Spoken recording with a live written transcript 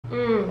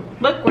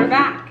Look, we're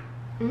back.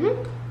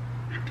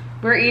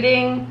 Mm-hmm. We're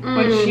eating,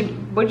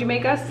 what'd you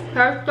make us?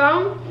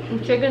 Pesto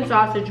and chicken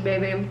sausage,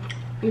 baby.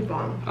 You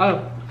bomb.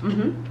 Oh,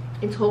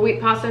 It's whole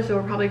wheat pasta, so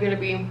we're probably gonna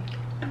be,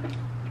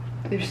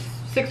 there's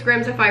 6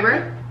 grams of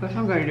fiber. That's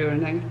not gonna do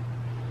anything.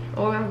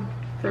 Oh yeah,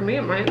 for me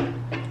it might.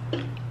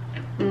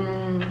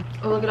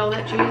 Oh, look at all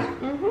that cheese.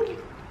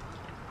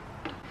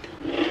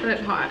 But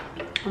it's hot.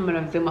 I'm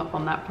gonna zoom up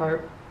on that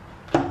part.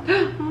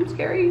 I'm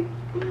scary.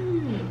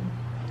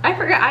 I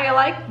forget, I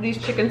like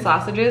these chicken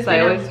sausages.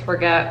 I always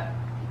forget.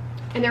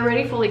 And they're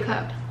already fully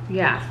cooked.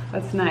 Yeah,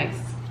 that's nice.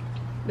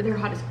 But they're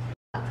hot as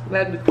f.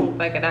 That'd be cool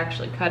if I could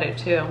actually cut it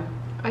too.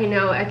 I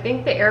know, I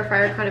think the air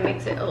fryer kind of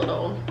makes it a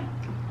little...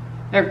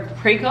 They're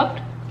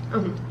pre-cooked?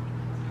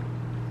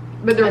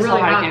 But they're really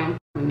hot. I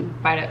can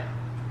bite it.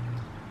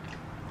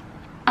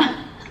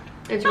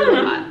 It's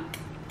really hot.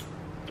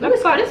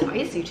 It's kind of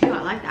spicy too,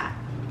 I like that.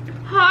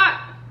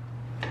 Hot!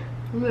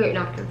 I'm gonna get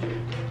knocked out.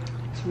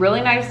 It's a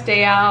really nice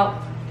day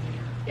out.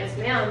 Yes,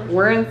 ma'am.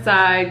 We're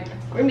inside.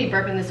 We're gonna be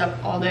burping this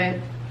up all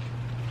day.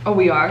 Oh,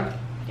 we are?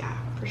 Yeah,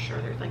 for sure.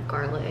 There's like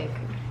garlic,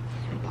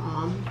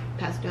 bomb,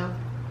 pesto.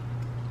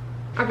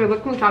 Okay,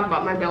 what can we talk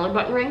about? My belly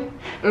button ring?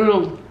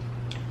 Ooh.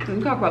 We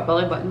can talk about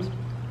belly buttons.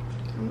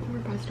 More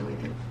pesto, I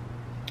think.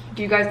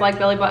 Do you guys like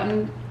belly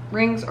button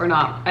rings or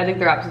not? I think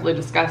they're absolutely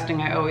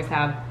disgusting. I always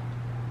have.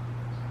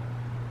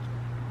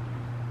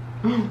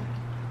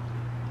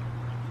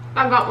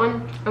 I got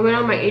one. I went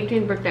on my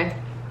 18th birthday.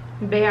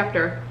 The day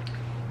after.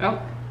 Oh.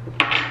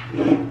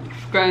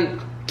 Great.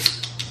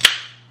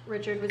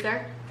 Richard was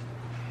there.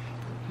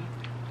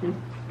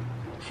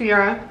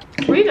 Sierra.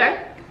 Were you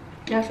there?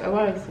 Yes, I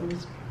was.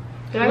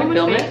 Did I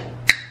film it?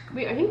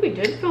 I think we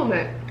did film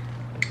it.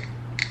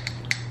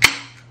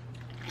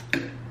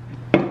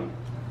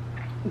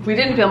 If we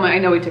didn't film it, I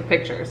know we took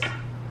pictures.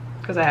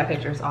 Because I have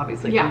pictures,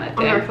 obviously, from that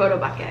day. On our photo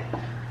bucket.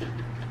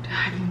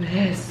 I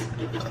miss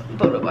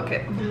photo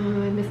bucket. I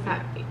missed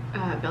that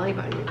belly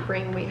button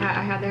ring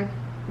I had there.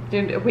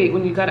 Dude, wait,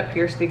 when you got it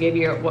pierced, they gave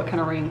you what kind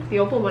of ring? The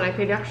opal one. I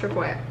paid extra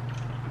for it.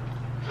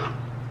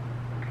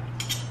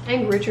 I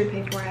think Richard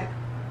paid for it.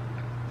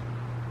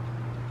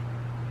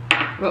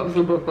 What was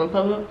the birthday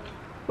present?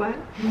 What?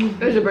 It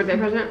was a birthday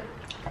present.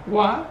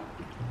 What?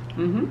 I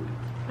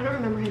don't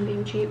remember him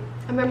being cheap.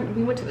 I remember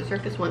we went to the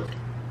circus once.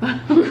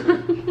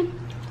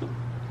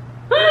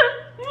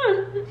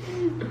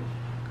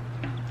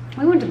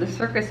 We went to the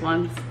circus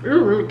once. It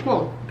was really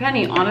cool.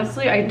 Penny,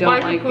 honestly, I don't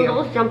like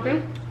you.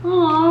 Jumping.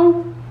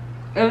 Oh,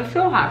 it was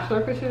so hot.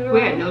 Circuses around.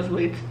 We had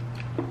nosebleeds.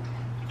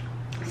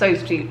 So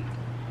it's cheap.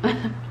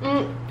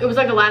 It was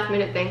like a last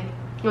minute thing.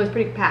 It was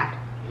pretty packed.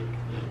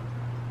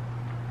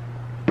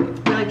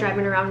 We're like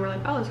driving around and we're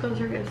like, oh, let's go to the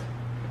circus.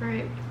 All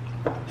right.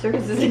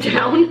 Circus is in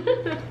town.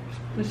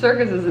 The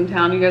circus is in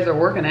town. You guys are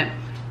working it.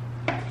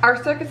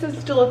 Are circuses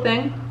still a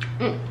thing?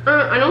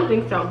 I don't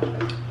think so.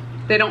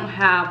 They don't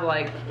have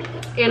like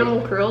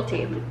animal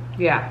cruelty.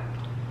 Yeah.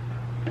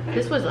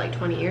 This was like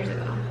 20 years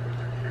ago.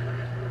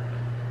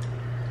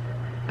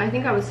 I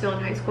think I was still in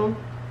high school.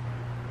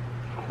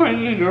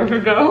 20 years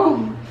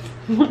ago.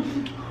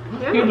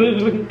 Yeah. You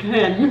was like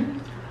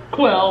 10,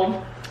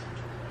 12.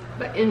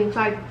 But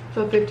inside,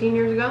 so 15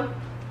 years ago,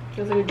 I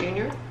was like a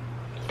junior.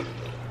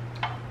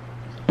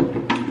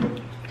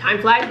 Time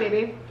flies,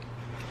 baby.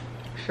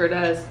 Sure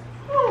does.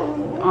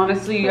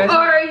 Honestly, you guys.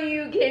 Are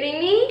you kidding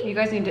me? You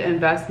guys need to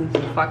invest in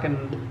some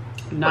fucking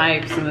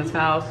knives in this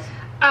house.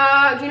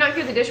 Do you not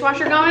hear the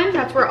dishwasher going?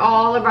 That's where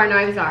all of our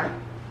knives are.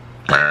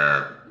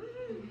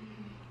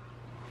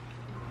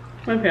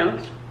 My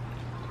pants.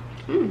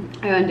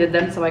 I undid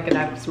them so I could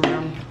have some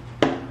room.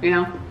 You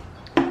know?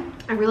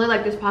 I really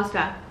like this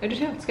pasta. I do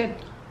too. It's good.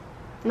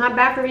 Not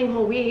bad for being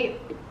whole wheat.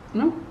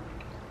 No.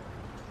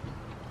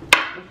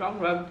 It's all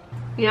good.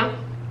 You know?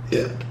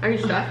 Yeah. Are you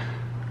stuffed?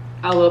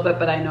 A little bit,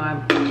 but I know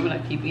I'm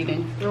gonna keep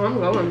eating. No, I'm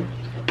going.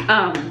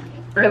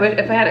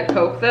 If I had a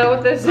Coke though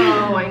with this.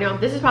 Oh, I know.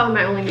 This is probably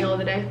my only meal of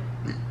the day.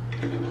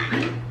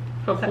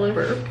 Hopefully.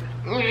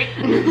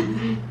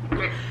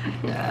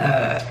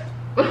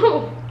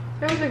 Oh,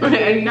 that was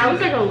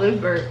like a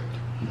live burp.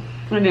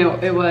 I know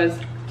it was.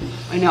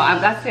 I know.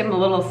 That's I'm a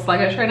little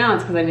sluggish right now.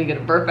 It's because I need to get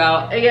a burp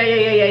out. Yeah.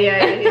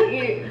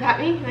 You got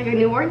me like a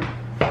newborn.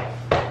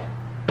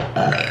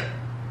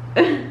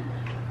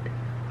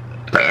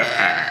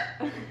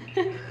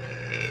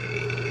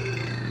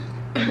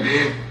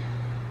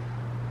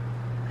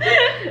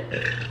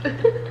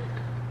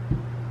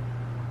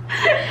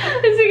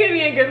 This is gonna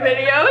be a good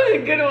video.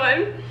 It's a good one.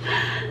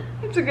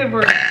 It's a good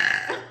burp.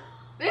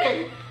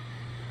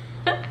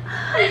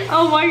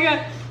 Oh my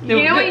god.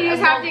 You know what, you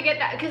just have to get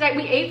that, because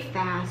we ate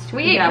fast.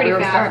 We ate pretty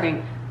fast.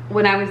 Starving.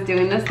 When I was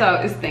doing this though,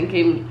 I was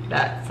thinking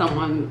that some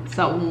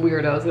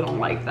weirdo's gonna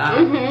like that.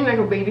 Like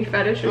a baby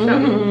fetish or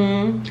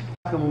something.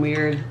 Fucking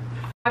weird.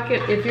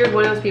 If you're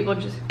one of those people,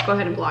 just go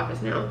ahead and block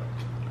us now.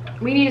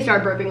 We need to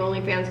start burping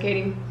OnlyFans,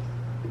 Katie.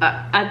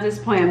 At this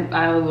point,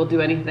 I will do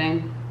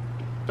anything.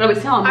 I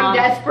was telling Mom. I'm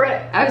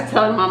desperate. I was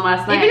telling Mom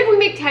last night. Even if we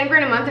make 10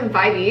 grand a month and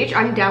 5 each,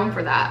 I'm down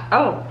for that.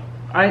 Oh,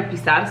 I'd be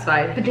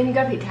satisfied. But then you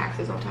gotta pay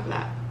taxes on top of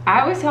that.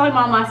 I was telling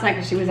Mom last night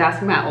because she was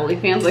asking about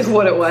OnlyFans, like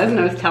what it was, and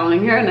I was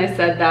telling her, and I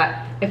said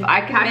that if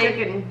I could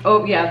make,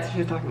 oh yeah, that's what she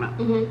was talking about.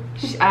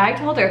 I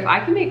told her if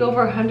I can make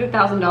over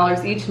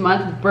 $100,000 each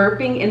month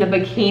burping in a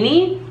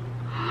bikini,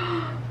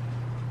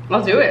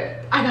 I'll do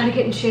it. I gotta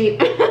get in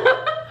shape.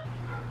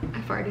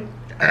 I farted.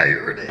 I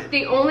heard it.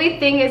 The only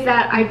thing is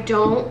that I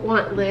don't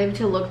want Liv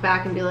to look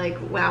back and be like,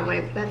 wow,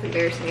 that's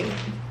embarrassing.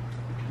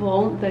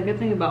 Well, the good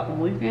thing about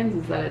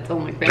OnlyFans is that it's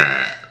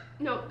OnlyFans.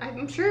 No,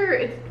 I'm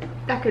sure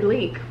that could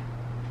leak.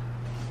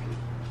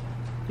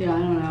 Yeah, I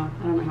don't know.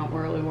 I don't know how it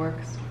really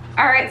works.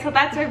 All right, so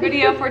that's our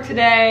video for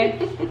today.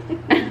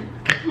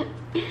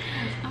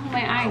 Oh,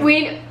 my eyes.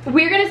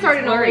 We're gonna start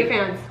an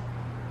OnlyFans.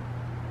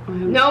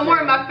 No more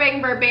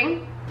mukbang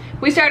burping.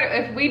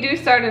 If we do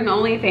start an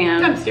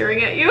OnlyFans. I'm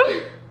staring at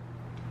you.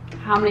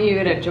 How many are you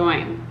gonna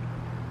join?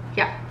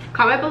 Yeah,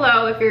 comment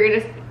below if you're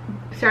gonna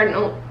start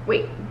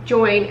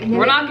join. And then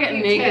we're not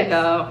getting naked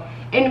though.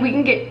 And we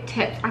can get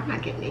tips. I'm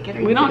not getting naked.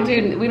 We don't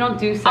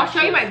do sexual I'll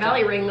show you my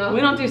belly ring though. We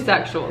don't do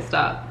sexual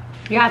stuff.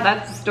 Yeah,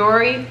 that's the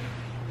story.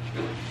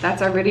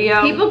 That's our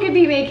video. People could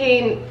be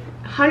making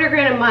 100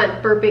 grand a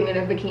month burping in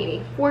a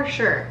bikini for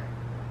sure.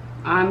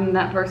 I'm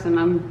that person.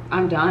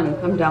 I'm done.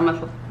 I'm done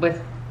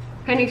with.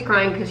 Penny's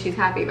crying because she's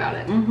happy about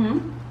it.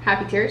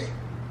 Happy tears.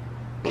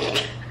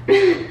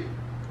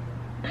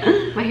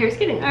 My hair's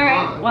getting all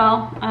right.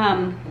 Well,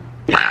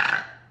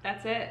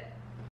 that's it.